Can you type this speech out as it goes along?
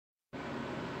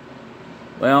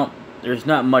Well, there's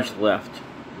not much left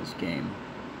in this game.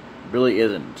 Really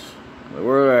isn't.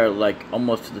 We're like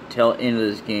almost to the tail end of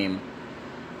this game.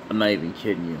 I'm not even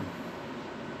kidding you.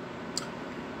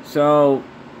 So,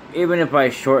 even if I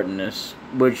shorten this,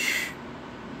 which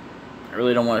I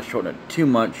really don't want to shorten it too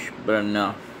much, but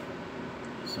enough.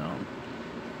 So,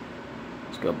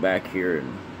 let's go back here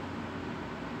and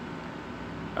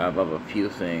above a few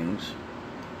things.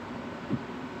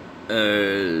 I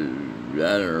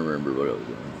don't remember what I was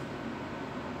doing.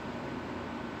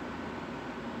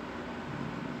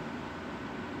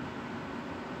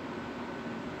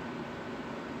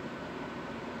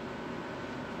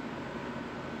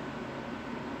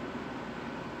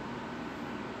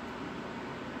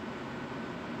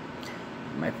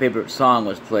 My favorite song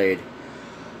was played.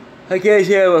 I can't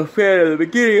say I'm a fan of the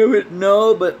beginning of it,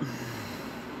 no, but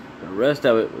the rest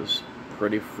of it was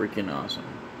pretty freaking awesome.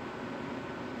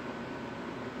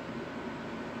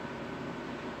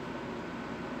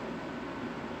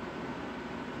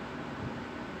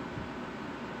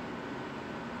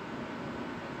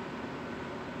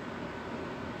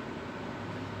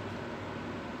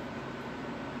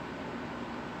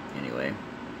 Anyway.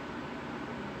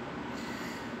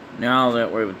 Now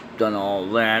that we've done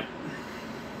all that,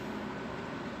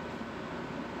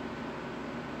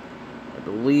 I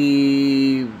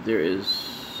believe there is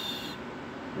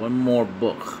one more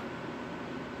book.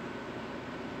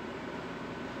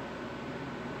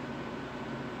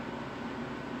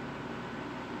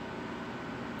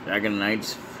 Dragon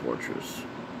Knight's Fortress.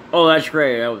 Oh, that's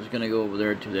great. I was going to go over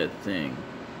there to that thing.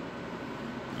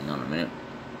 Hang on a minute.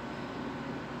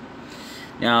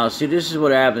 Now, see, this is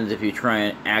what happens if you try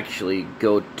and actually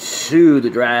go to the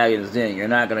Dragon's Den. You're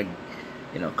not gonna,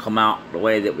 come out the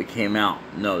way that we came out.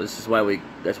 No, this is why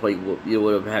that's why you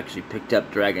would have actually picked up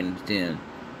Dragon's Den,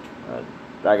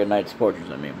 Dragon Knight's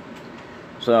Fortress. I mean,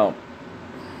 so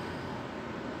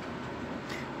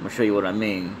I'm gonna show you what I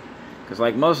mean, because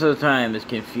like most of the time it's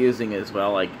confusing as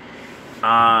well. Like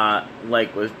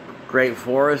with Great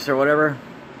Forest or whatever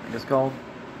I think it's called.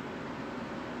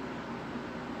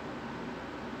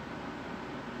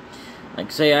 Like,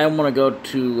 say I want to go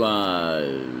to,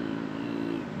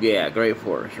 Great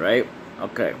Forest, right?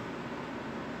 Okay.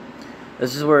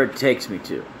 This is where it takes me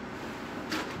to.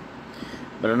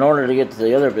 But in order to get to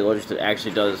the other village that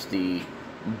actually does the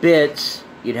bits,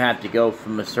 you'd have to go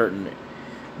from a certain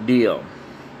deal.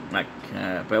 Like,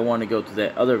 if I want to go to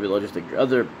that other village, the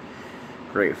other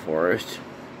Great Forest,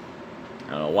 I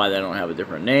don't know why they don't have a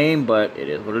different name, but it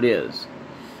is what it is.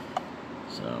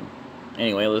 So,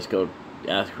 anyway, let's go.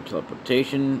 Ask for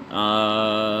teleportation.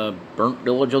 Burnt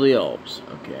Village of the Elves.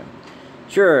 Okay.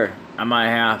 Sure, I might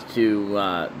have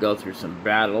to go through some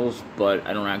battles, but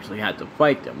I don't actually have to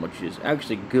fight them, which is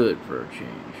actually good for a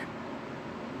change.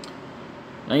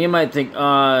 Now you might think,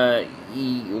 why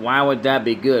would that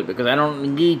be good? Because I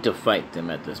don't need to fight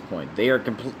them at this point. They are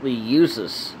completely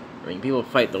useless. I mean, people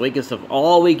fight the weakest of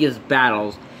all weakest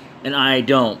battles, and I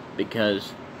don't,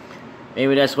 because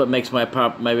maybe that's what makes my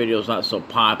videos not so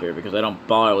popular, because I don't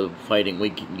bother with fighting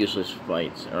weak, useless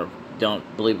fights, or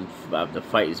don't believe the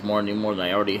fight is more than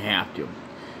I already have to.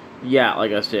 Yeah,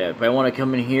 like I said, if I want to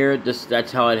come in here,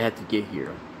 that's how I'd have to get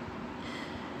here.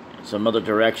 Some other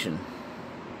direction.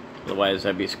 Otherwise,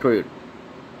 I'd be screwed.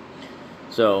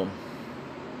 So,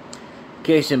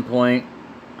 case in point,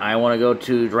 I want to go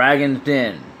to Dragon's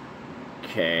Den.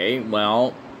 Okay,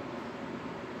 well,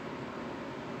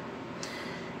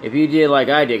 if you did like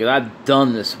I did, because I've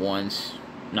done this once,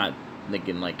 not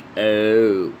thinking like,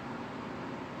 oh.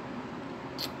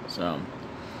 So,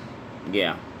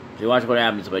 yeah. So watch what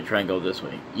happens if I try and go this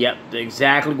way. Yep,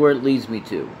 exactly where it leads me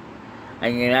to. I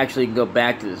can actually go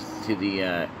back to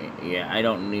yeah, I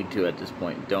don't need to at this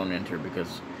point. Don't enter,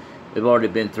 because we've already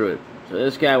been through it. So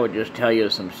this guy would just tell you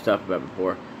some stuff about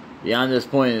before. Beyond this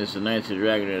point is the Knights of the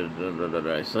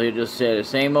Dragon. So he just said the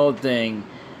same old thing,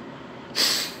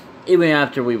 even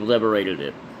after we've liberated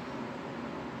it.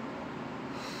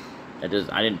 I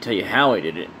didn't tell you how he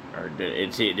did it, or did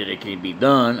it can be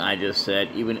done. I just said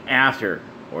even after,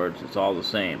 or it's all the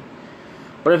same.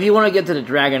 But if you want to get to the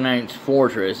Dragon Knight's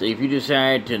Fortress, if you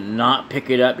decide to not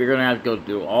pick it up, you're going to have to go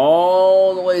through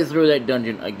all the way through that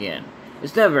dungeon again.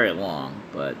 It's not very long,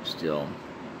 but still.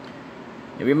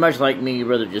 If you're much like me, you'd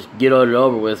rather just get it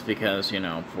over with because, you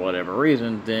know, for whatever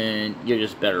reason, then you're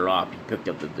just better off. You picked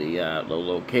up the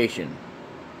location.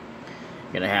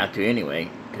 You're going to have to anyway,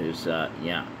 because,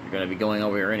 yeah, you're going to be going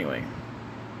over here anyway.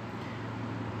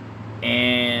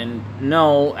 And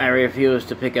no, I refuse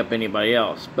to pick up anybody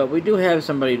else. But we do have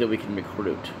somebody that we can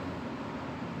recruit.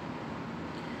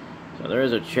 So there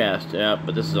is a chest, yeah,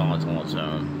 but this is all on its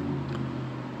own.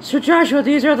 Sir Joshua,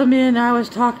 these are the men I was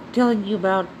telling you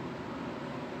about.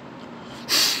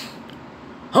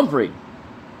 Humphrey,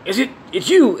 it's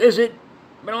you, is it?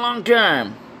 Been a long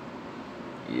time.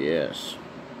 Yes.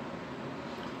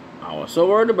 I was so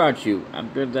worried about you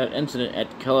after that incident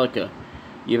at Kalika.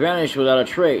 You vanished without a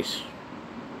trace.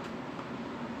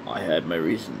 I had my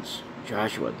reasons.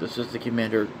 Joshua, this is the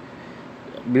commander.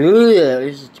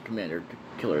 This is the commander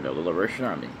killer of the Liberation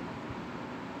Army.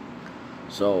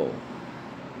 So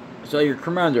you're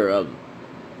commander of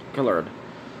Killard.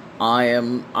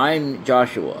 I'm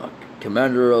Joshua,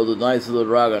 commander of the Knights of the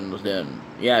Dragons Den.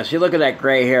 Yeah, see, look at that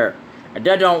gray hair.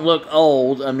 That don't look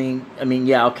old. I mean,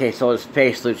 yeah, okay, so his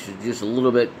face looks just a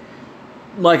little bit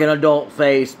like an adult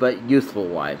face, but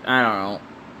youthful-wise. I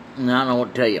don't know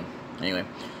what to tell you. Anyway,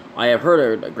 I have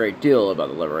heard a great deal about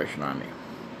the Liberation Army.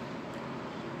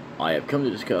 I have come to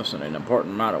discuss an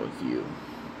important matter with you.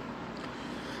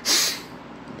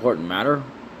 Important matter?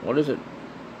 What is it?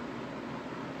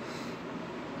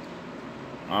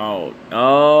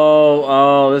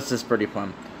 Oh, this is pretty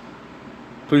fun.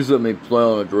 Please let me play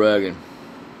on a dragon.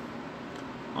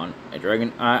 On a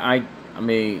dragon? I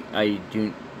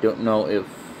don't know if...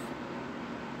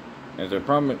 Is there a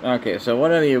problem? Okay, so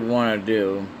whatever you want to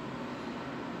do,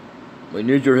 we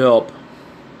need your help.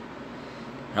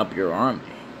 Help your army.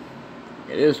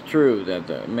 It is true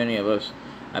that many of us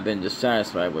have been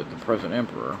dissatisfied with the present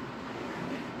emperor.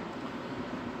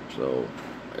 So,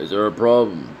 is there a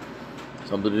problem?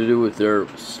 Something to do with their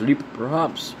sleep,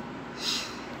 perhaps?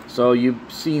 So you've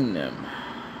seen them.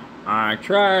 I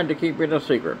tried to keep it a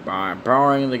secret by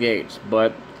powering the gates,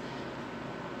 but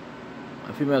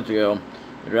a few minutes ago,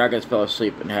 the dragons fell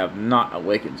asleep and have not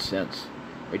awakened since.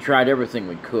 We tried everything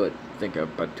we could think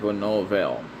of, but to no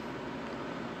avail.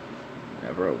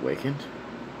 Never awakened?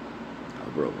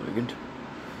 Never awakened?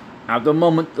 At the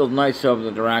moment, the Knights of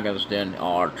the Dragon's Den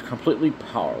are completely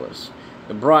powerless.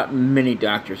 They brought many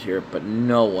doctors here, but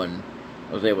no one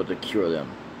was able to cure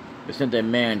them. They sent a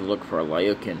man to look for a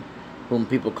Lyukin, whom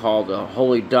people call the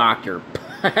Holy Doctor.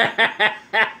 I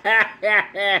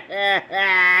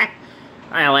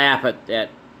laugh at that.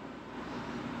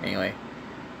 Anyway,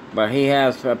 but he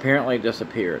has apparently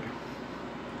disappeared.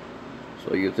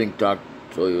 So you think that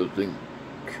Lyukin...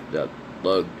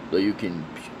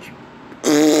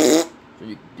 So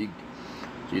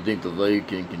you think the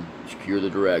Lyukin can cure the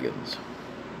dragons?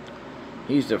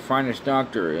 He's the finest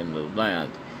doctor in the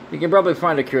land. You can probably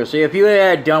find a cure. See, if you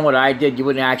had done what I did, you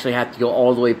wouldn't actually have to go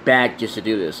all the way back just to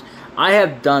do this. I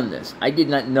have done this. I did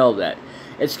not know that.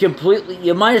 It's completely...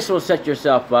 You might as well set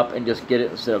yourself up and just get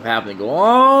it instead of having to go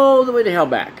all the way to hell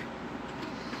back.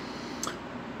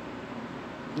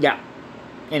 Yeah.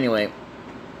 Anyway.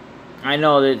 I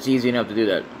know that it's easy enough to do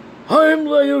that. I'm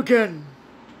Lyukin!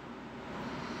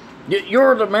 You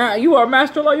are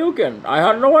Master Lyukin. I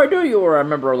had no idea you were a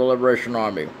member of the Liberation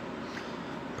Army.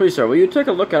 Please, sir, will you take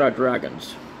a look at our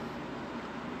dragons?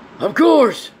 Of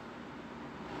course!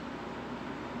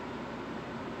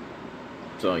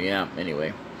 So, yeah,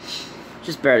 anyway.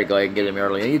 Just better to go ahead and get him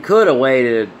early. You could have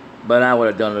waited, but I would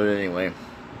have done it anyway.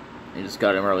 You just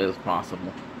got him early as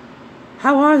possible.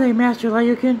 How are they, Master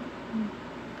Lyukin?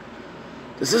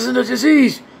 This isn't a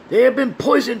disease. They have been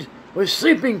poisoned with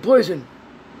sleeping poison.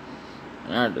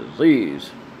 Not a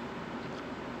disease.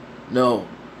 No.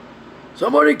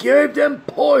 Somebody gave them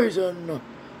poison.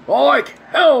 Like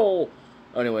hell.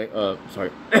 Anyway,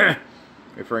 sorry.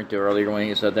 Referring to earlier when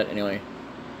you said that. Anyway.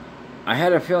 I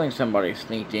had a feeling somebody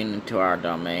sneaked into our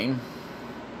domain.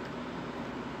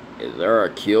 Is there a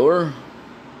cure?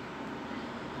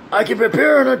 I can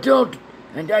prepare an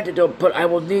antidote, but I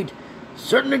will need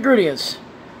certain ingredients.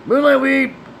 Moonlight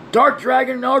weed, dark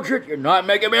dragon, and Aldrich. You're not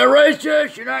making me a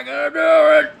racist. You're not gonna do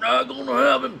it. Not gonna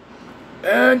happen.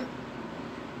 And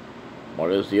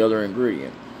what is the other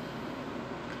ingredient?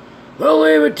 We'll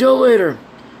leave it till later.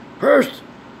 First,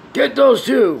 get those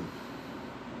two.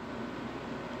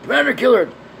 Commander Killer,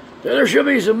 there should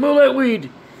be some moonlight weed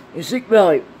in Seek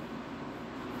Valley.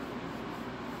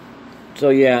 So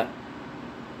yeah,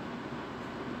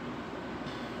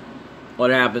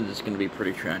 what happens is going to be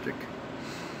pretty tragic.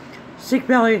 Seek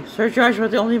Valley, Sir Joshua,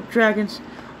 the only dragons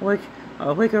awake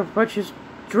are bunches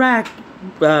dark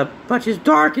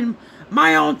and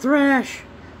my own thrash.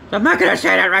 So I'm not going to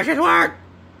say that racist word.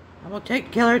 I will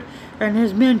take Killard and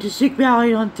his men to Seek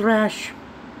Valley on Thrash.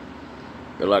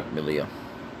 Good luck, Milia.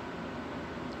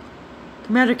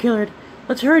 Commander Killard,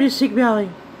 let's hurry to Seek Valley.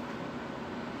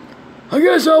 I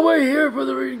guess I'll wait here for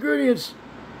the ingredients.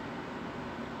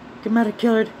 Commander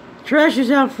Killard, trash is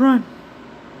out front.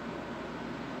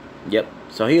 Yep,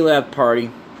 so he left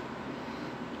party,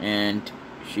 and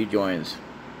she joins.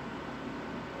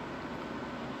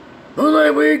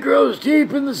 weed grows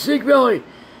deep in the Seek Valley.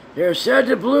 They are said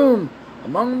to bloom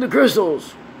among the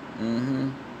crystals.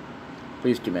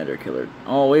 Please, Commander Killer.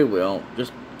 Oh, we will.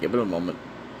 Just give it a moment.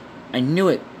 I knew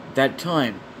it. That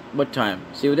time. What time?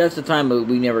 See, that's the time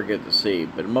we never get to see.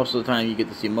 But most of the time, you get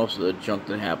to see most of the junk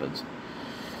that happens.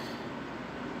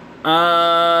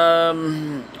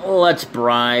 Let's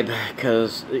bribe,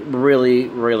 because really,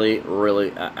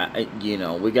 you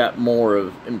know, we got more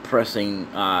of impressing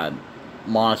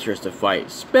monsters to fight,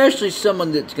 especially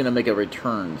someone that's going to make a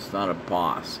return. It's not a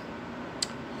boss.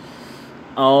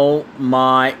 Oh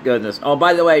my goodness. Oh,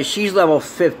 by the way, she's level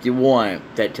 51, if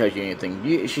that tells you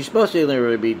anything. She's supposed to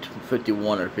only be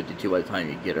 51 or 52 by the time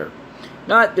you get her.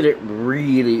 Not that it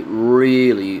really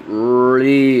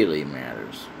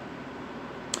matters.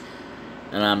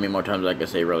 And how many more times I can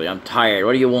say, really? I'm tired.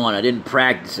 What do you want? I didn't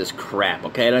practice this crap,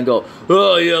 okay? I don't go,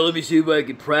 oh, yeah, let me see if I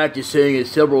can practice saying it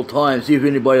several times, see if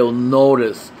anybody will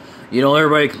notice. You know,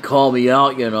 everybody can call me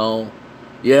out, you know.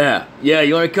 Yeah,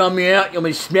 you want to call me out? You want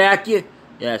me to smack you?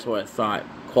 Yeah, that's what I thought.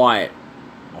 Quiet.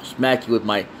 I'll smack you with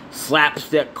my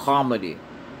slapstick comedy.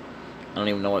 I don't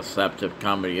even know what slapstick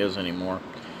comedy is anymore.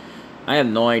 I have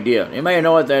no idea. Anybody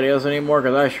know what that is anymore?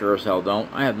 Because I sure as hell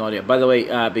don't. I have no idea. By the way,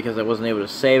 because I wasn't able to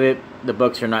save it, the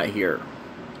books are not here.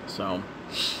 So,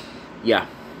 yeah.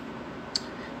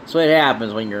 So it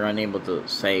happens when you're unable to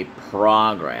save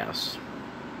progress.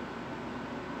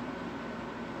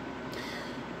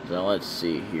 So let's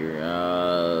see here.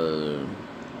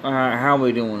 How are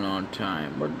we doing on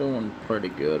time? We're doing pretty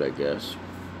good, I guess.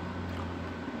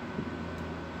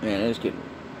 Man, it's getting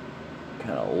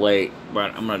kind of late,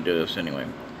 but I'm gonna do this anyway.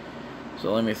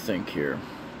 So let me think here.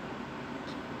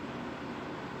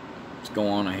 Let's go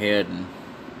on ahead, and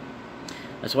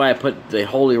that's why I put the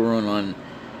Holy Rune on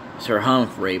Sir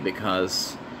Humphrey,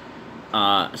 because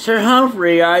Sir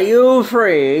Humphrey, are you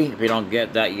free? If you don't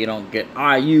get that, you don't get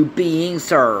are you being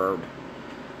served?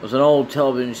 It was an old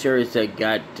television series that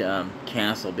got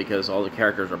canceled because all the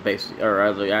characters are basically, or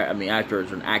I mean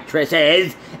actors and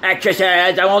actresses,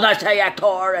 I will not say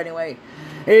actor anyway,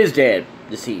 is dead,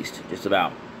 deceased, just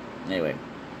about. Anyway,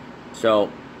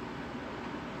 so,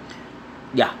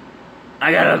 yeah,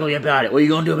 I got ugly about it. What are you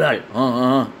going to do about it?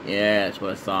 Yeah, that's what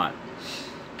I thought.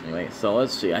 Anyway, so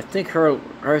let's see. I think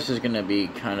hers is going to be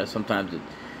kind of sometimes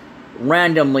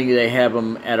randomly they have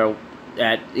them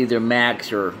at either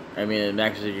max or, I mean, the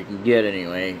max that you can get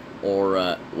anyway,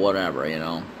 or whatever, you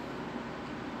know.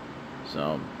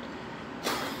 So,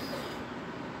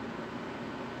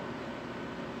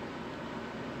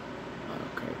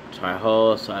 okay,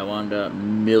 Taiho, Saiwanda,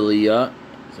 Milia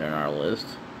is on our list.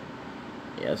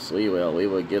 Yes, we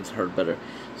will give her better.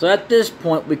 So at this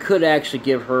point, we could actually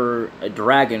give her a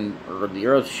dragon or the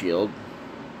Earth Shield,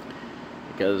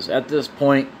 because at this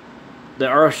point, the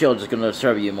Earth Shield is going to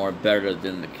serve you more better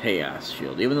than the Chaos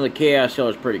Shield. Even though the Chaos Shield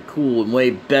is pretty cool and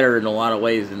way better in a lot of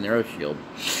ways than the Earth Shield.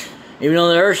 Even though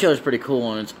the Earth Shield is pretty cool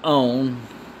on its own.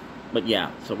 But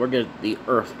yeah, so we're going to get the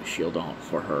Earth Shield on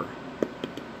for her.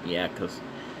 Yeah, because,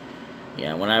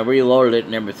 yeah, when I reloaded it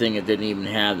and everything, it didn't even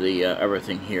have the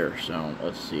everything here. So,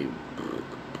 let's see.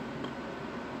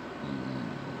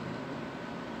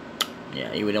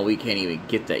 Yeah, even though we can't even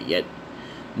get that yet.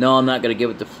 No, I'm not going to give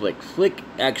it to Flick. Flick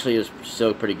actually is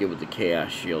still pretty good with the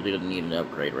Chaos Shield. He doesn't need an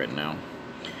upgrade right now.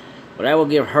 But I will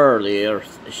give her the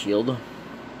Earth Shield.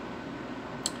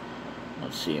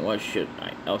 Let's see, what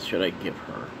else should I give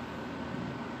her?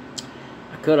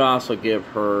 I could also give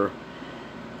her...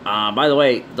 by the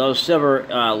way, those silver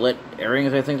lit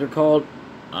earrings, I think they're called.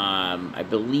 I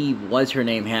believe What's Her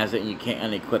Name has it, and you can't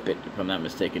unequip it, if I'm not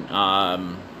mistaken.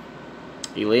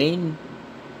 Elaine?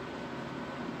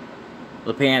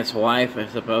 LePant's wife,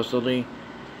 supposedly.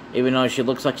 Even though she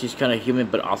looks like she's kind of human,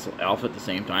 but also elf at the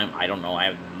same time. I don't know. I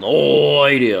have no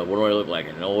idea. What do I look like?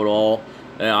 I know it all.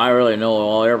 Yeah, I really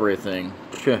know everything.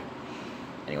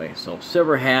 Anyway, so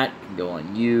silver hat can go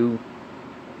on you.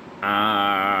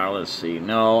 Let's see.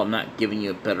 No, I'm not giving you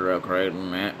a better upgrade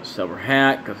than that. Silver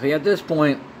hat. Because at this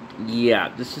point, yeah,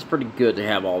 this is pretty good to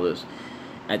have all this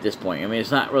at this point. I mean,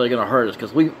 it's not really going to hurt us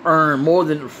because we've earned, more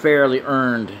than fairly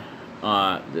earned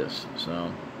this.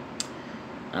 So,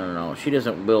 I don't know. She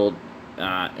doesn't wield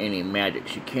any magic.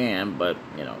 She can, but,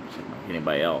 you know, just like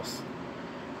anybody else.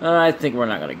 I think we're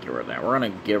not going to give her that. We're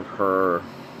going to give her...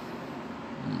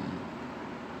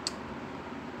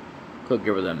 Could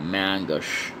give her the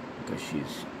Mangush, because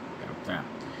she's got that.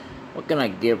 What can I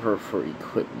give her for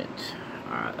equipment?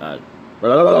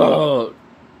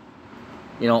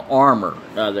 You know, armor.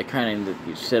 The kind that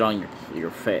you sit on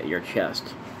your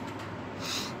chest.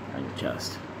 On your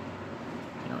chest.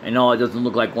 You know, and no, it doesn't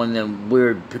look like one of them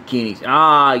weird bikinis.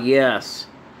 Ah, yes.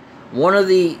 One of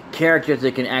the characters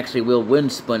that can actually wield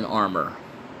windspun armor.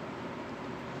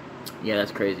 Yeah,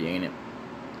 that's crazy, ain't it?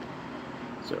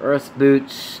 So earth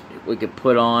boots we could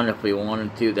put on if we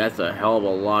wanted to. That's a hell of a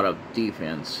lot of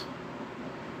defense.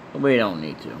 But we don't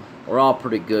need to. We're all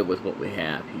pretty good with what we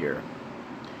have here.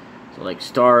 So like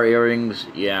star earrings,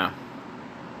 yeah.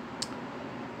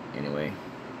 Anyway.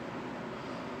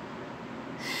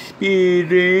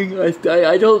 Speeding.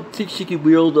 I don't think she can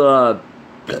wield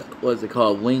what's it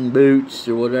called? Wing boots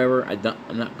or whatever. I'm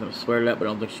not gonna swear to that, but I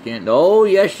don't think she can. Oh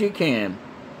yes she can.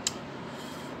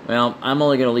 Well, I'm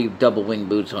only going to leave double wing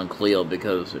boots on Cleo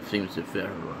because it seems to fit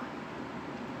her.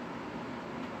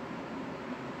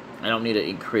 I don't need to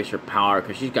increase her power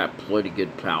because she's got pretty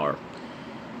good power.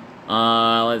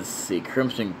 Let's see.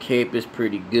 Crimson Cape is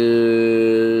pretty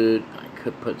good. I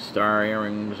could put star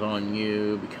earrings on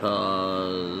you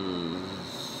because...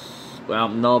 Well,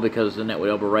 no, because then that would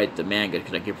overwrite the manga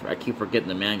because I keep forgetting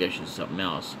the manga is something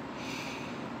else.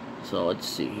 So, let's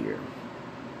see here.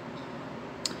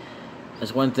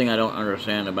 That's one thing I don't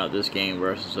understand about this game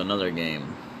versus another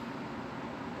game.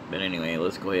 But anyway,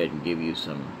 let's go ahead and give you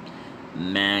some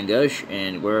mangush.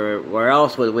 And where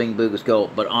else would wing boots go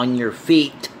but on your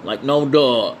feet? Like no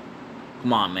duh.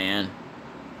 Come on, man.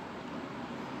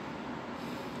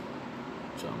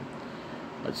 So,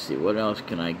 let's see. What else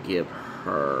can I give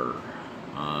her?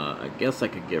 I guess I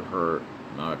could give her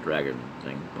not a dragon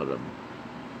thing, but a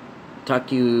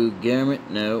Taku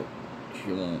garment. No,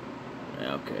 she won't.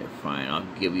 Okay, fine. I'll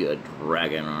give you a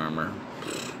dragon armor.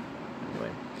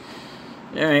 Anyway.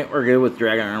 Alright, we're good with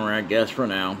dragon armor, I guess, for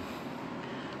now.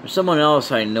 There's someone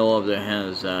else I know of that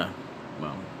has, well,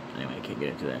 anyway, I can't get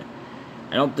into that.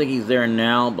 I don't think he's there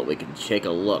now, but we can take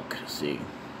a look. See.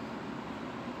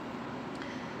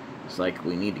 It's like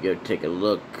we need to go take a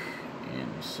look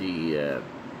and see,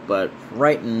 but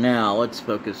right now, let's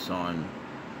focus on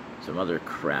some other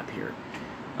crap here.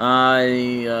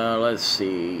 Let's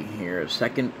see here,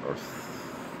 second floor.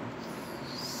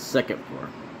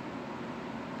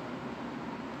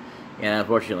 Yeah,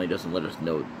 unfortunately it doesn't let us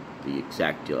know the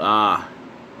exact deal.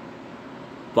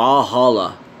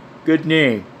 Valhalla. Good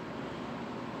name.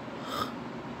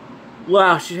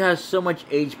 Wow, she has so much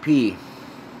HP.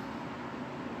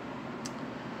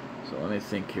 So let me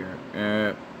think here.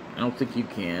 I don't think you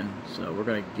can, so we're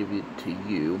going to give it to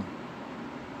you.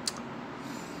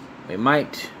 It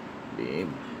might be,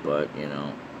 but, you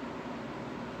know.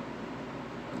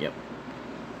 Yep.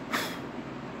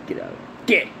 Get out of here.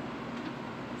 Get!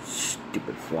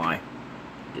 Stupid fly.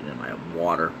 Get in my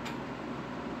water.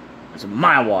 It's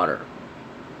my water.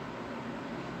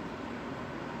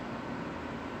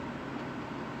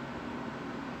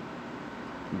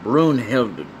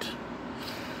 Brunhilde.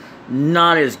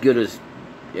 Not as good as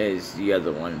the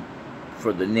other one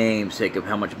for the namesake of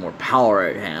how much more power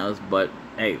it has, but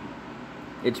hey,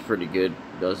 it's pretty good.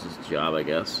 Does its job, I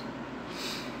guess.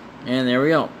 And there we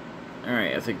go.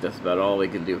 Alright, I think that's about all we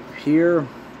can do here.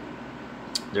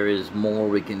 There is more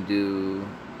we can do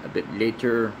a bit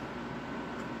later.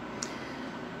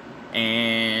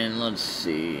 And let's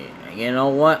see. You know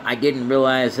what? I didn't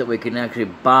realize that we can actually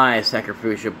buy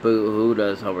sacrificial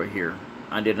Buddhas over here.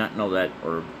 I did not know that,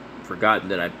 or forgotten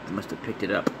that I must have picked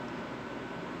it up.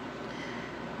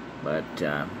 But,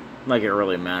 like it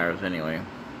really matters anyway.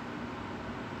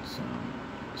 So,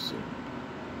 let's see.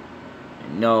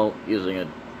 And no, using a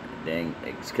dang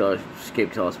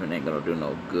escape talisman ain't gonna do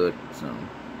no good, so.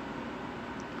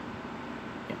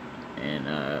 Yeah.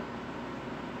 And,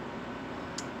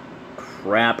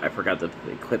 crap, I forgot to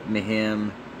equip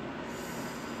him.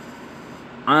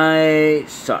 I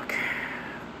suck.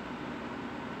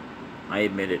 I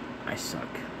admit it, I suck.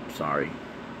 Sorry.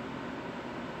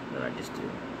 But I just do.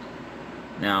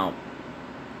 Now,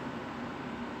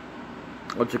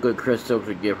 what's a good crystal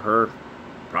to give her?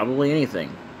 Probably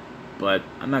anything. But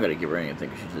I'm not going to give her anything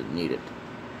because she doesn't need it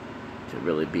to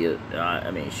really be a... I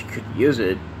mean, she could use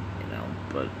it, you know,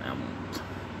 but I won't.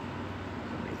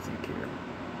 Let me think here.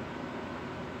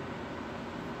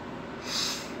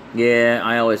 Yeah,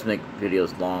 I always make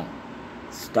videos long.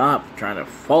 Stop trying to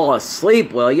fall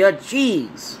asleep, will ya?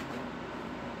 Jeez.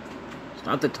 It's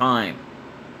not the time.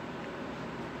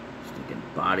 Stinking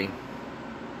body.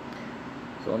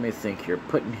 So let me think here.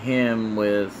 Putting him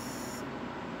with...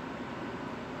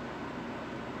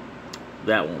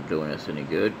 That won't do us any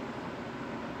good.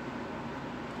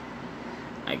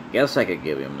 I guess I could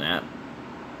give him that.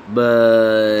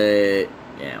 But...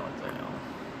 yeah, what the hell.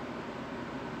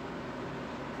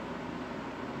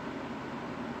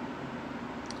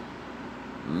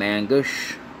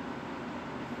 Mangush.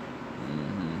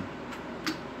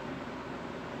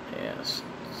 Yes.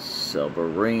 silver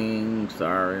rings,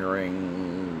 star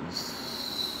rings.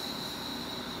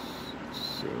 Let's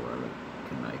see, what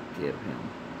can I give him?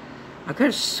 I could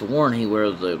have sworn he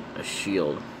wears a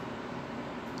shield.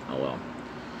 Oh well.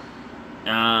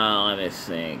 Let me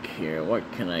think here. What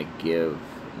can I give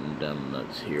them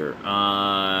that's here?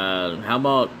 How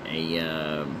about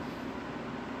a,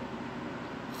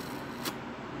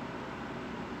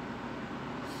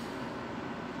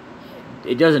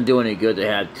 it doesn't do any good to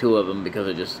have two of them because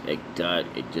it just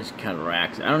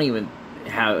counteracts. I don't even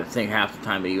think half the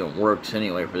time it even works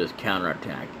anyway for this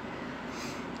counterattack.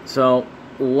 So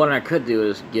what I could do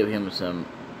is give him some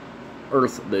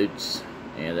earth boots,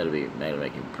 and that'll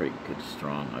make him pretty good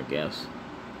strong, I guess.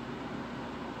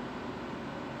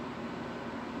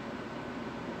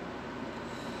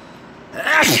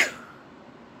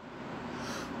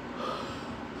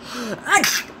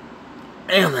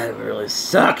 Damn, that really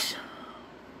sucks.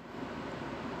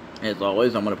 As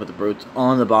always, I'm going to put the brutes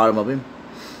on the bottom of him.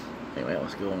 Anyway,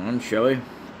 let's go on, shall we?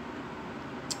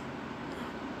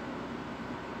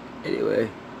 Anyway.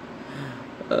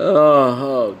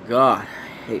 Oh God. I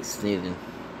hate sneezing.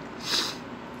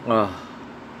 Oh.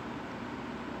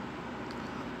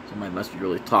 Somebody must be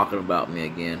really talking about me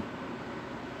again.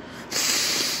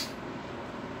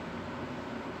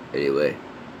 Anyway.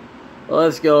 Well,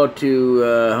 let's go to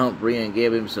Humphrey and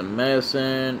give him some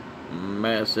medicine.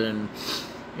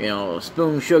 You know, a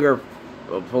spoon sugar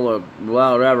full of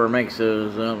whatever makes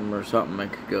it something or something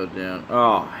make it go down.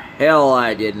 Oh, hell,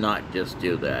 I did not just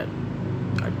do that.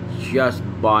 I just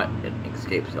bought an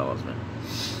escape talisman.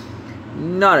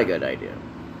 Not a good idea.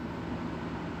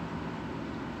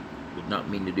 Did not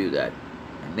mean to do that.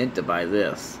 I meant to buy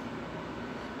this.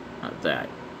 Not that.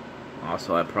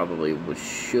 Also, I probably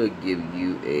should give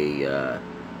you a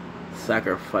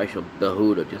sacrificial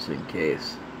behuda just in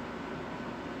case.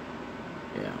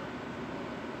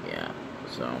 Yeah,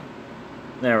 so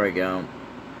there we go.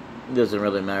 It doesn't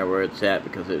really matter where it's at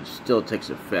because it still takes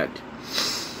effect.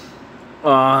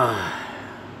 Alright,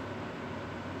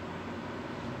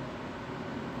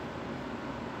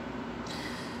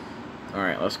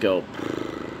 let's go.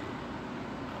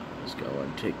 Let's go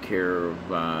and take care of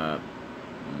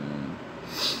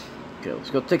okay, let's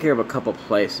go take care of a couple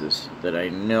places that I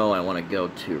know I want to go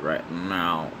to right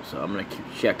now. So I'm going to keep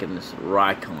checking this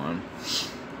Rykon.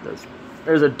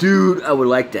 There's a dude I would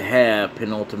like to have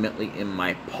penultimately in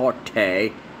my party.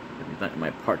 If he's not in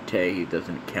my party, he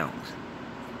doesn't count.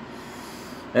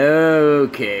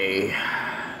 Okay.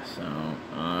 So,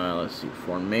 let's see.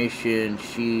 Formation.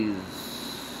 She's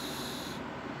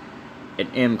an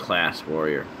M-class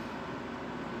warrior.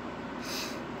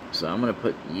 So I'm going to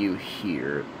put you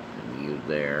here and you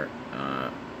there.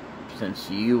 Since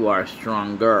you are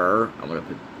stronger, I'm going to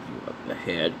put you up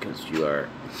ahead because you are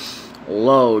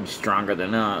load stronger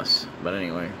than us. But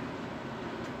anyway,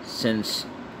 since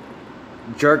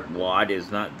Jerkwad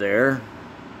is not there,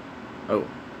 oh,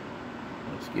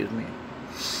 excuse me,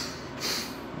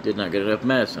 did not get enough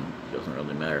medicine. Doesn't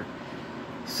really matter.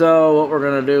 So what we're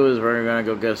gonna do is we're gonna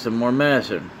go get some more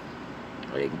medicine.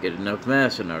 We can get enough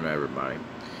medicine on everybody.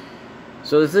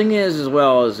 So the thing is, as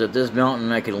well, is that this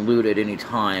mountain I can loot at any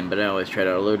time, but I always try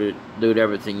to loot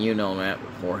everything you know that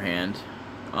beforehand.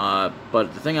 But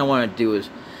the thing I want to do is,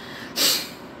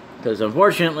 because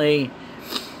unfortunately,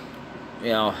 you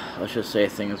know, let's just say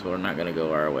things are not going to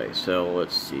go our way. So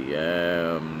let's see.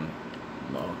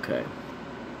 Okay.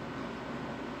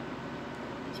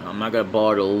 So I'm not going to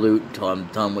bother to loot until I'm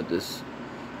done with this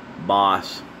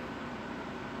boss.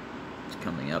 It's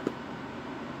coming up.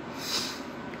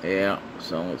 Yeah.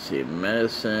 So let's see.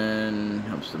 Medicine.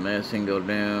 Helps the medicine go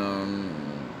down.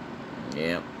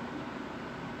 Yep.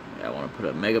 I want to put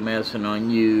a Mega Medicine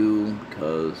on you,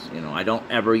 because, you know, I don't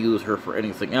ever use her for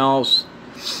anything else.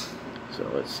 So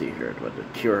let's see here, whether to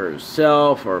cure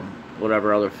herself, or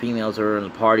whatever other females are in the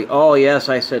party. Oh, yes,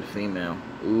 I said female.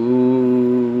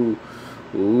 Ooh.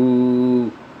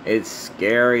 Ooh. It's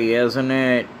scary, isn't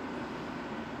it?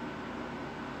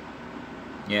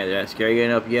 Yeah, did I scare you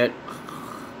enough yet?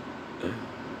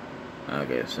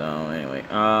 Okay, so, anyway,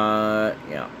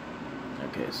 yeah.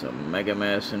 Okay, so Mega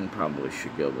Medicine probably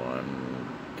should go on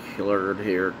Killer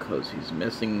here because he's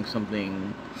missing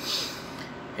something.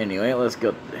 Anyway, let's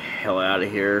get the hell out of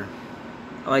here.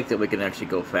 I like that we can actually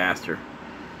go faster.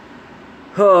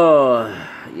 Oh,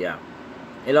 yeah.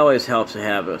 It always helps to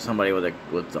have somebody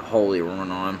with the holy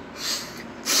rune on.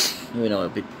 You know,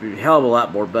 it'd be a hell of a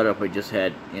lot more better if we just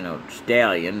had, you know,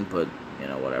 Stallion, but, you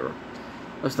know, whatever.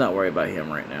 Let's not worry about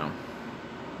him right now.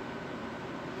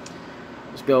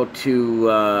 Let's go to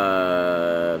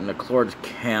McLord's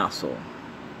castle.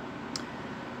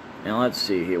 Now let's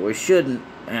see here. We shouldn't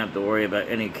have to worry about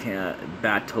any kind of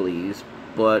battles.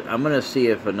 But I'm gonna see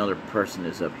if another person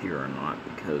is up here or not,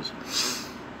 because,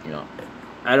 you know,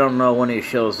 I don't know when he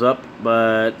shows up,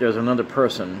 but there's another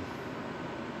person.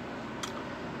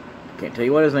 Can't tell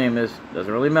you what his name is.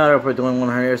 Doesn't really matter if we're doing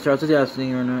 100 Stars of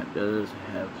Destiny or not. Does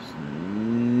have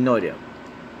no idea.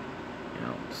 You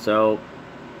know. So,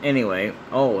 anyway.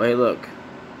 Oh, hey, look.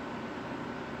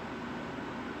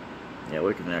 Yeah,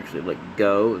 we can actually let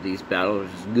go of these battles,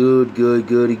 which is good, good,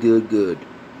 goody, good, good.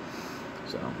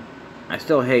 So, I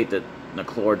still hate that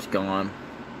McClord's gone.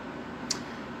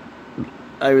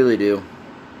 I really do.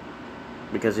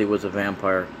 Because he was a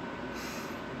vampire.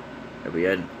 If he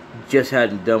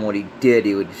hadn't done what he did,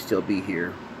 he would still be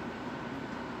here.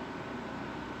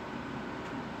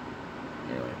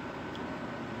 Anyway.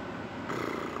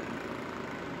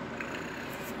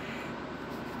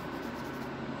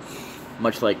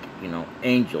 Much like, you know,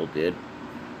 Angel did.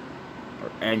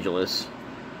 Or Angelus.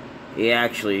 He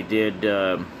actually did,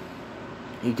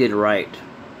 he did right.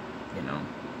 You know.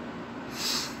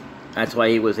 That's why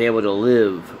he was able to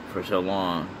live for so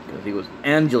long. Because he was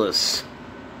Angelus.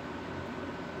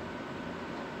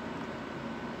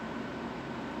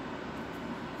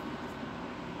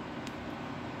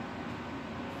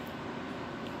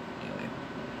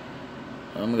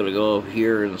 I'm gonna go over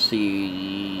here and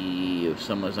see if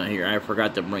someone's not here. I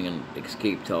forgot to bring an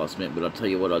escape talisman, but I'll tell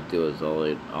you what I'll do is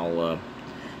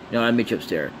I'll meet you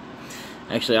upstairs.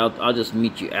 Actually, I'll just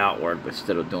meet you outward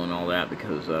instead of doing all that,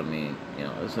 because I mean, you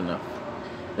know, it's enough.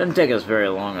 It doesn't take us very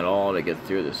long at all to get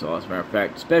through this. As a matter of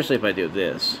fact, especially if I do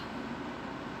this,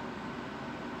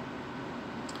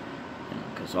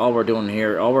 because all we're doing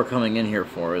here, all we're coming in here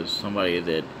for, is somebody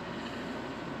that.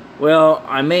 Well,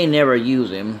 I may never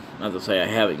use him. Not to say I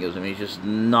haven't used him. He's just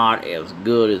not as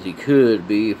good as he could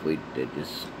be if we did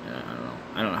just... I don't know.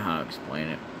 I don't know how to explain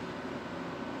it.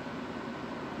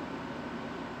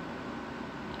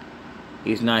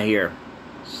 He's not here.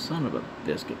 Son of a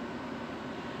biscuit.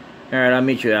 Alright, I'll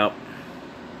meet you out.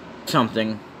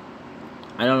 Something.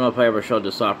 I don't know if I ever showed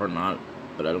this off or not,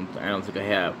 but I don't think I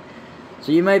have.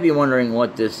 So you might be wondering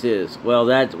what this is. Well,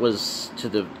 that was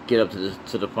to get up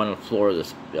to the final floor of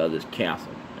this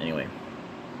castle. Anyway.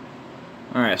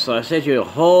 All right, so I saved you a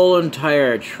whole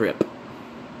entire trip.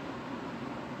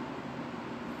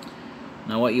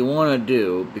 Now, what you want to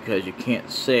do, because you can't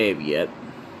save yet,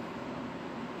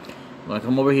 you want to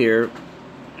come over here.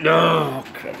 Oh,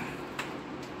 okay.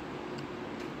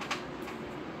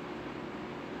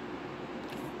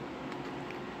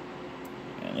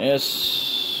 And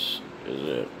this is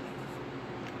it.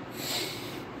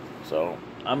 So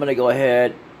I'm gonna go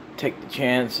ahead, take the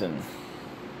chance, and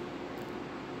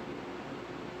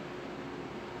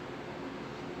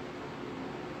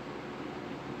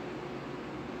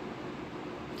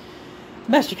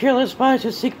Master Careless spies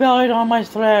to seek value on my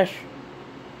thrash.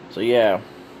 so yeah.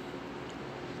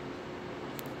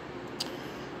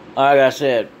 Like I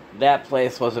said, that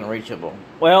place wasn't reachable.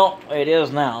 Well, it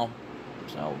is now.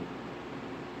 So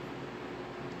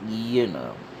you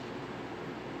know.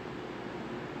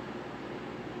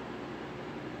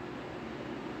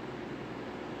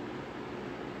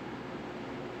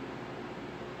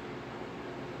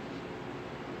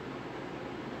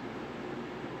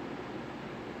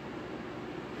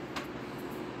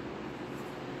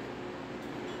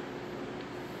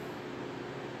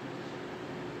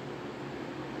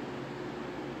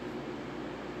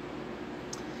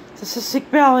 This is Sick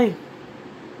Valley.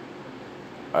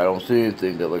 I don't see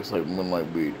anything that looks like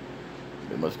moonlight weed.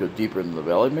 It must go deeper into the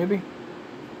valley, maybe?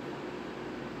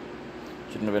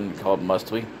 Shouldn't have been called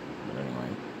must we? But anyway.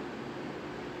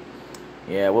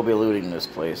 Yeah, we'll be looting this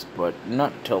place, but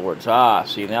not till we're...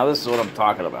 see, now this is what I'm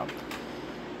talking about.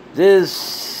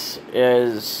 This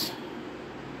is...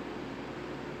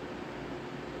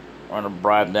 I'm going to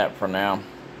bribe that for now.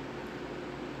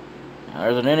 Now,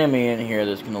 there's an enemy in here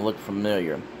that's going to look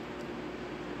familiar.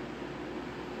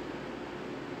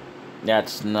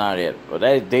 That's not it. But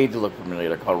they do look familiar.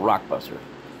 They're called Rockbuster.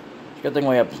 Good thing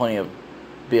we have plenty of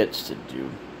bits to do.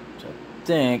 So I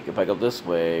think if I go this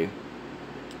way...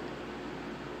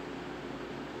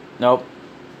 Nope.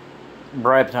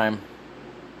 Bribe time.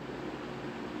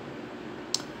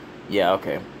 Yeah,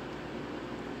 okay.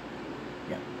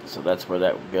 Yeah, so that's where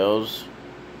that goes.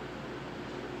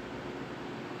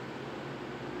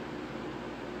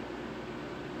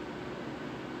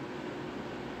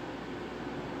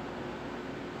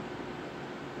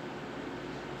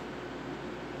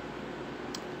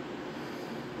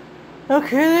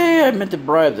 Okay, I meant to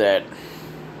bribe that.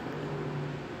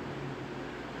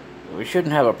 We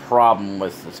shouldn't have a problem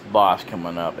with this boss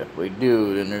coming up. If we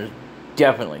do, then there's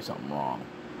definitely something wrong.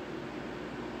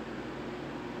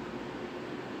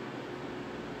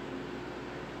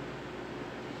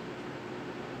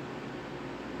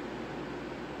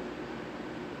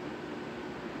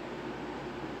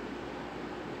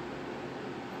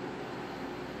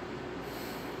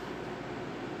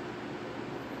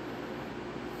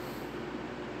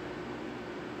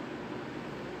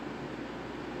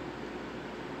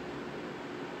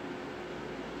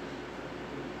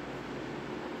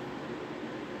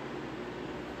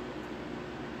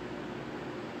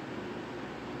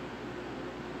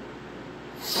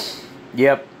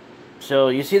 Yep. So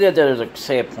you see that there's a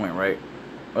save point, right?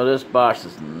 Well, this boss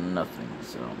is nothing,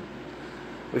 so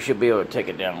we should be able to take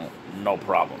it down, no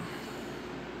problem.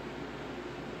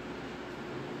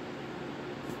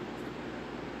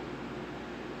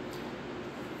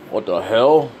 What the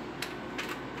hell?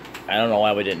 I don't know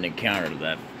why we didn't encounter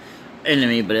that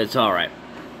enemy, but it's alright.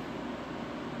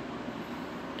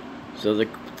 So the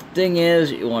thing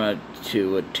is, you want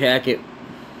to attack it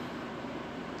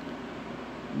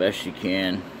best you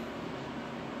can.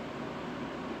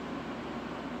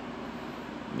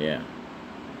 Yeah.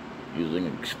 Using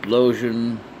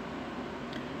explosion.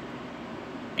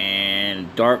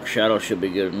 And dark shadow should be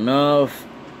good enough.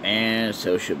 And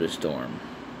so should the storm.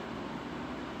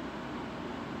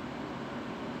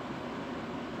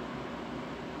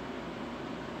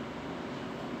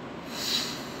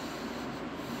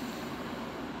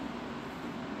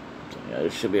 I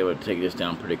should be able to take this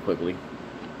down pretty quickly.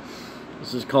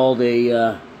 This is called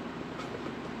a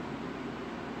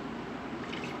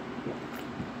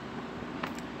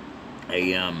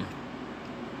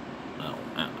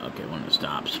okay, when it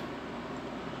stops.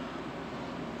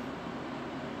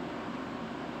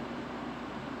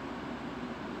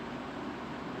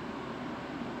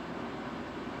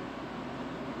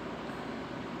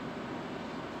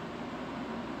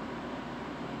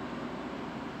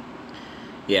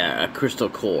 Yeah, a crystal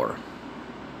core.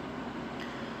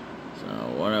 So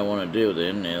what I want to do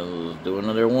then is do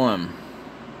another one.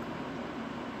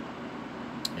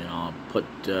 And I'll put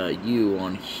you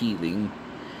on healing,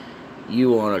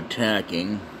 you on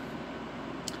attacking,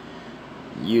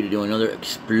 you to do another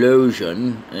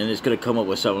explosion, and then it's going to come up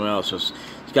with something else. So it's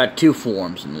got two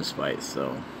forms in this fight,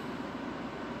 so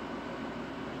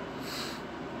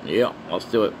yeah, let's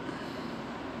do it.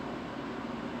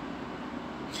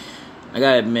 I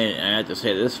gotta admit, I have to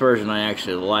say, this version I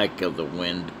actually like of the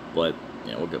wind, but,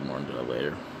 yeah, we'll get more into that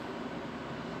later.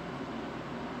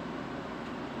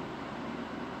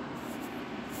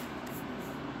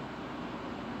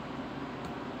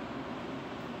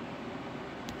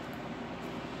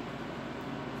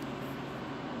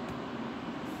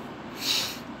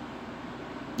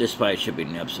 This fight should be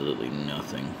absolutely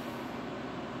nothing.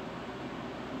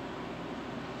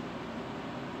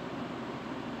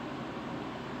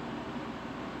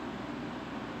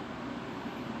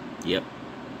 Yep,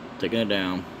 taking it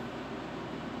down.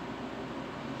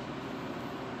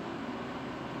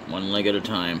 One leg at a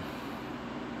time.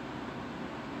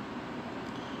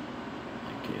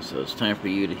 Okay, so it's time for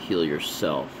you to heal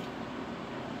yourself.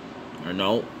 Or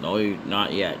no,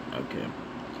 not yet. Okay.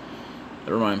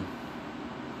 Never mind.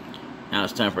 Now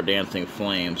it's time for Dancing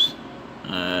Flames.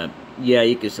 Yeah,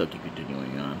 you can still keep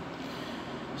continuing on.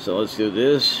 So let's do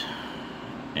this.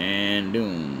 And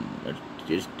boom. That's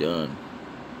just done.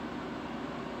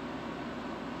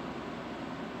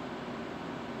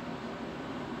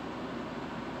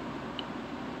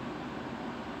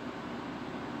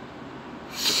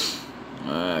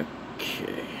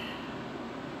 Okay.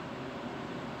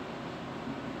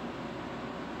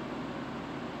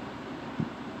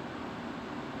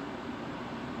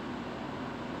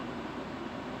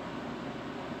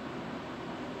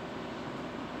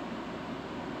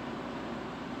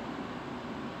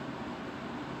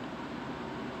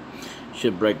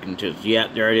 Should break into, yeah,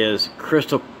 there it is.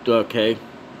 Crystal, okay,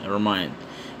 never mind.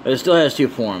 But it still has two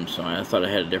forms, so I thought it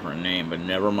had a different name, but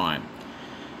never mind.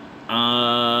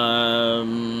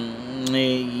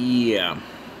 Yeah.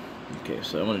 Okay,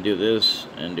 so I'm going to do this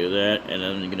and do that, and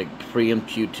then I'm going to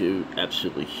preempt you to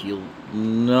absolutely heal.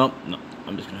 Nope, no,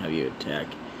 I'm just going to have you attack.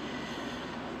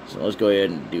 So let's go ahead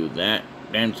and do that.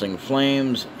 Dancing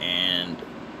Flames and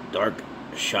Dark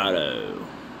Shadow.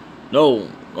 No,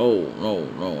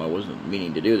 I wasn't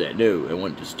meaning to do that. No, I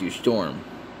wanted to do Storm.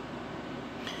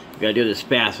 You gotta do this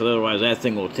fast, otherwise that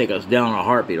thing will take us down a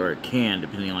heartbeat, or it can,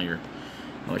 depending on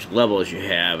how much levels you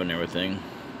have and everything.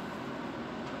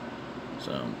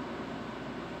 So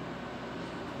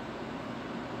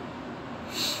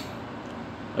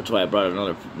that's why I brought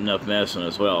enough medicine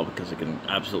as well, because it can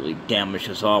absolutely damage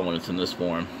us all when it's in this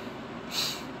form.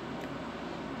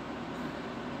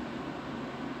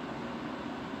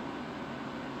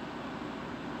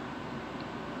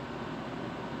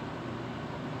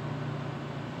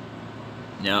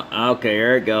 Yeah, okay,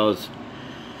 here it goes.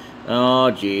 Oh,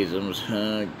 Jesus.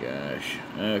 Oh, gosh.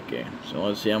 Okay, so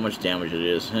let's see how much damage it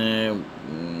is. Yeah,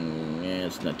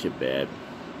 it's not too bad.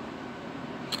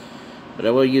 But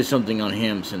I will use something on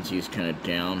him since he's kind of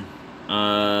down.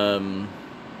 I'll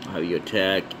have you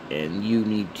attack, and you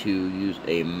need to use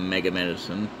a Mega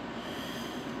Medicine.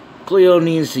 Cleo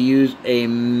needs to use a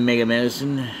Mega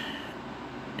Medicine.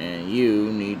 And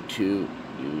you need to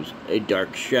use a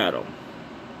dark shadow.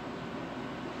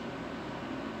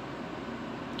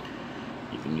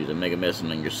 You can use a Mega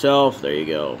Medicine on yourself. There you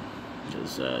go.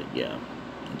 Because, yeah.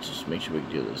 Let's just make sure we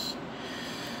can do this.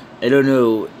 I don't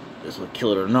know if this will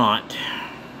kill it or not.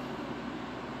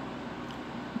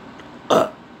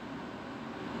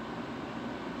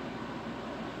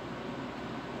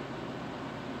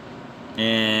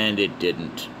 And it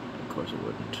didn't. Of course it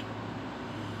wouldn't.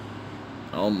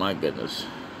 Oh my goodness.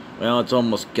 Well, it's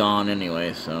almost gone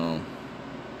anyway, so...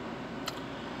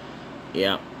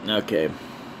 Yeah, okay.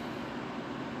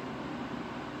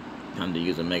 Time to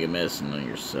use a Mega Medicine on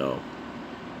yourself.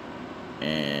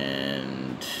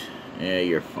 And... yeah,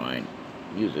 you're fine.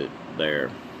 Use it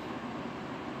there.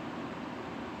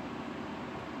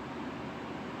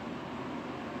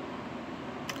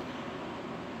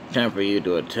 Time for you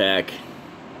to attack,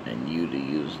 and you to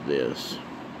use this.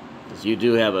 Because you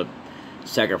do have a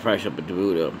sacrifice up at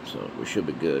Buddha, so we should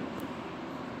be good.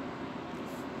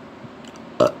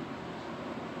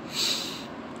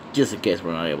 Just in case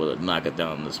we're not able to knock it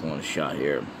down in this one shot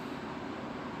here.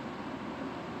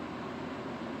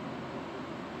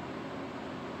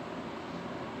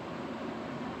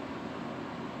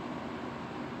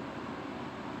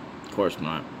 Of course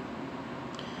not.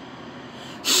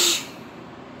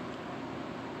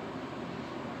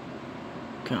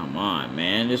 Come on,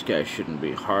 man. This guy shouldn't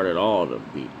be hard at all to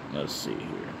beat. Let's see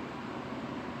here.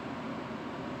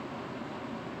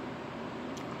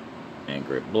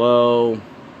 Angry blow.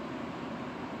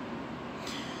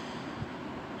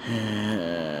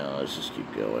 Let's just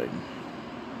keep going.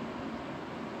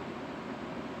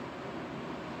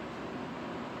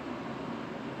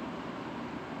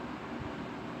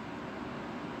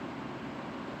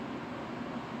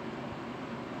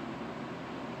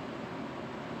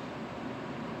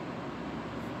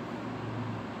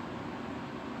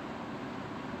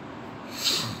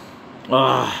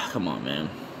 Ah, come on, man.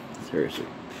 Seriously.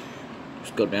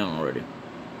 Just go down already.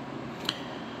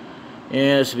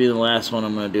 Yeah, this will be the last one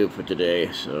I'm going to do for today,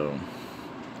 so,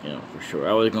 you know, for sure.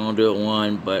 I was going to do it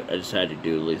one, but I decided to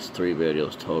do at least 3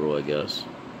 videos total, I guess.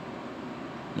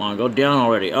 Come on, go down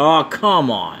already. Oh,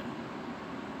 come on.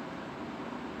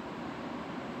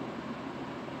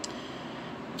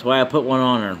 That's why I put one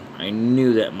on her. I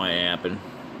knew that might happen.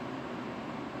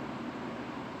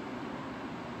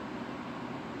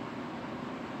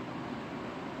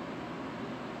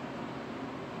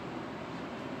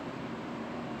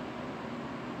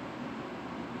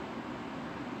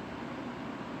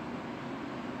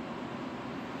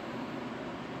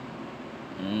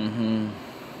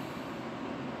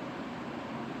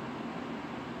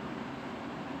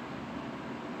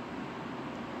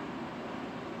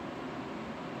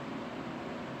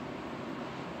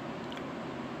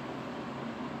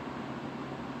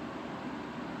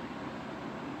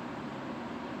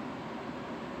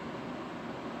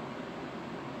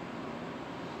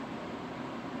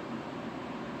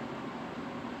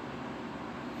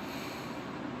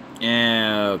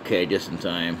 Yeah, okay, just in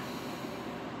time.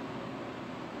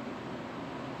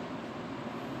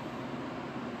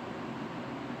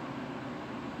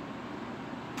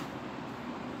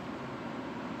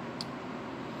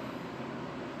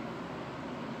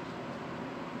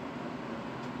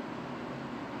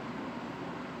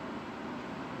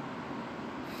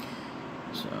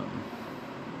 So...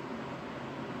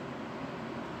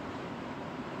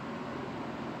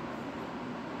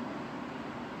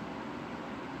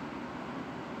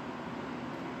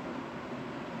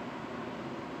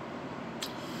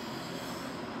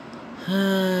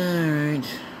 Alright,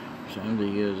 time to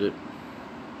use it.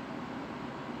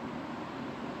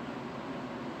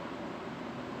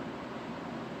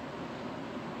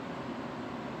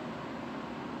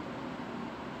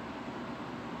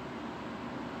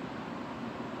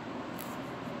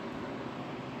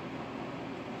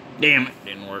 Damn it,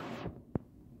 didn't work.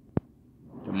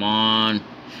 Come on.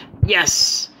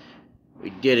 Yes!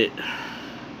 We did it.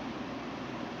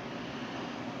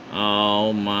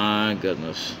 Oh my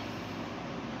goodness.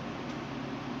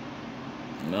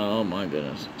 Oh my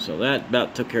goodness. So that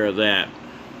about took care of that.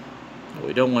 What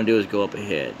we don't want to do is go up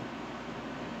ahead.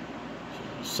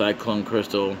 So, Cyclone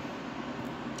Crystal.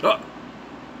 Oh!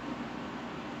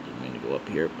 Didn't mean to go up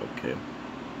here. Okay.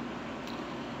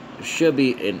 There should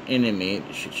be an enemy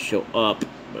that should show up,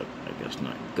 but I guess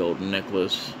not. Golden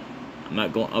necklace. I'm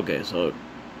not going. Okay, so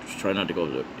just try not to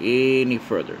go any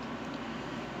further.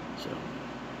 So,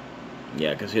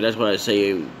 yeah, because see, that's what I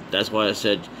say. That's why I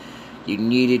said you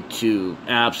needed to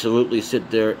absolutely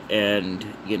sit there and,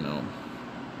 you know,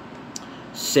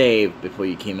 save before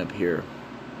you came up here.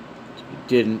 If you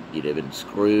didn't, you'd have been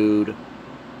screwed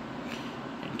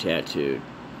and tattooed.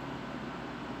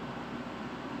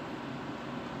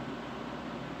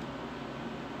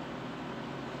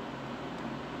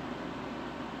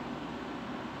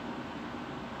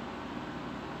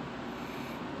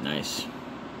 Nice.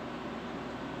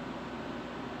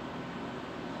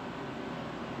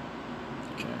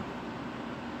 Okay.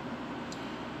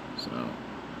 So,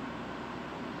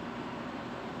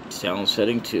 sound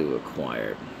setting 2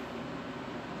 acquired.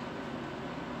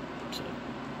 So,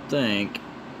 I think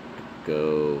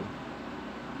go.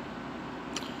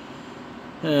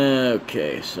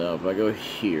 Okay, so if I go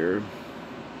here.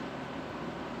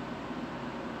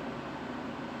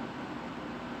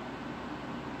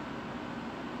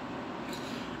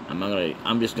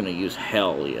 I'm just gonna use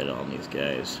hell yet on these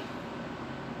guys.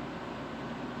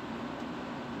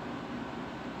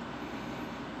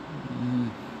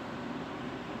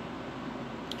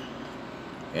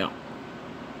 Yeah.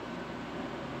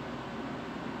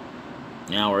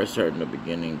 Now we're starting to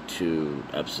beginning to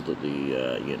absolutely,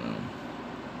 you know,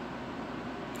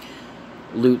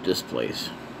 loot this place.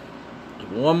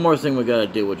 One more thing we gotta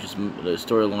do, which is the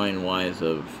storyline wise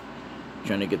of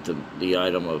trying to get the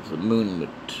item of the moon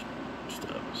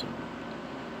stuff. So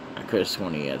I could have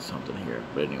sworn he had something here,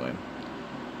 but anyway.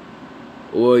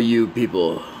 Or you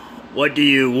people, what do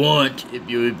you want? If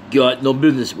you've got no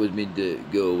business with me,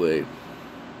 go away.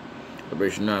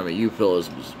 Liberation Army, you fellas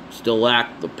still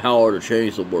lack the power to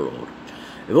change the world.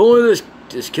 If only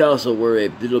this castle were a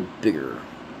little bigger.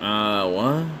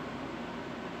 What?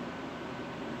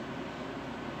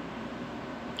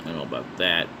 I don't know about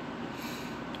that.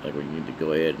 Like we need to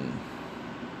go ahead and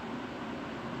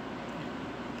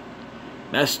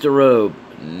Master Robe.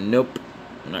 Nope.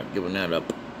 I'm not giving that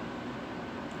up.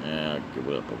 Yeah, I'll give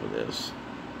it up over this.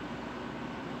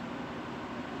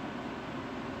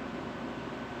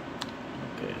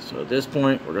 Okay, so at this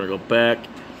point we're gonna go back.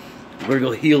 We're gonna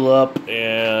go heal up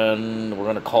and we're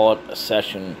gonna call it a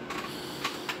session.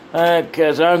 Alright,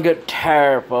 because I'm getting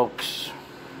tired, folks.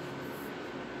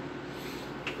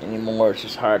 Anymore, it's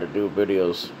just hard to do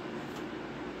videos.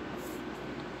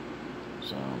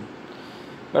 So,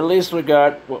 but at least we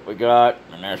got what we got,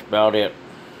 and that's about it.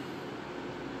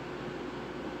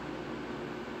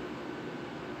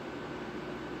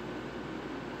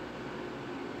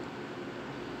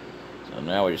 So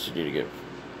now we just need to get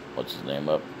what's his name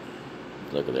up.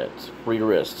 Look at that, it's free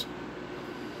rest,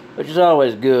 which is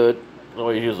always good.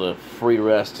 Always use a free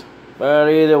rest, but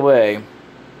either way.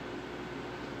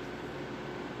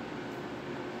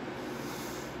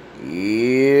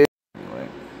 Yeah. Anyway.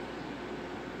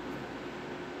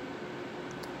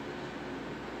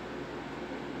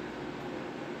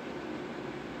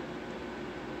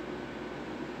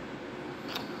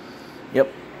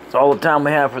 Yep. That's all the time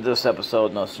we have for this episode,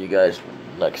 and I'll see you guys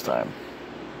next time.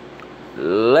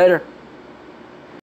 Later.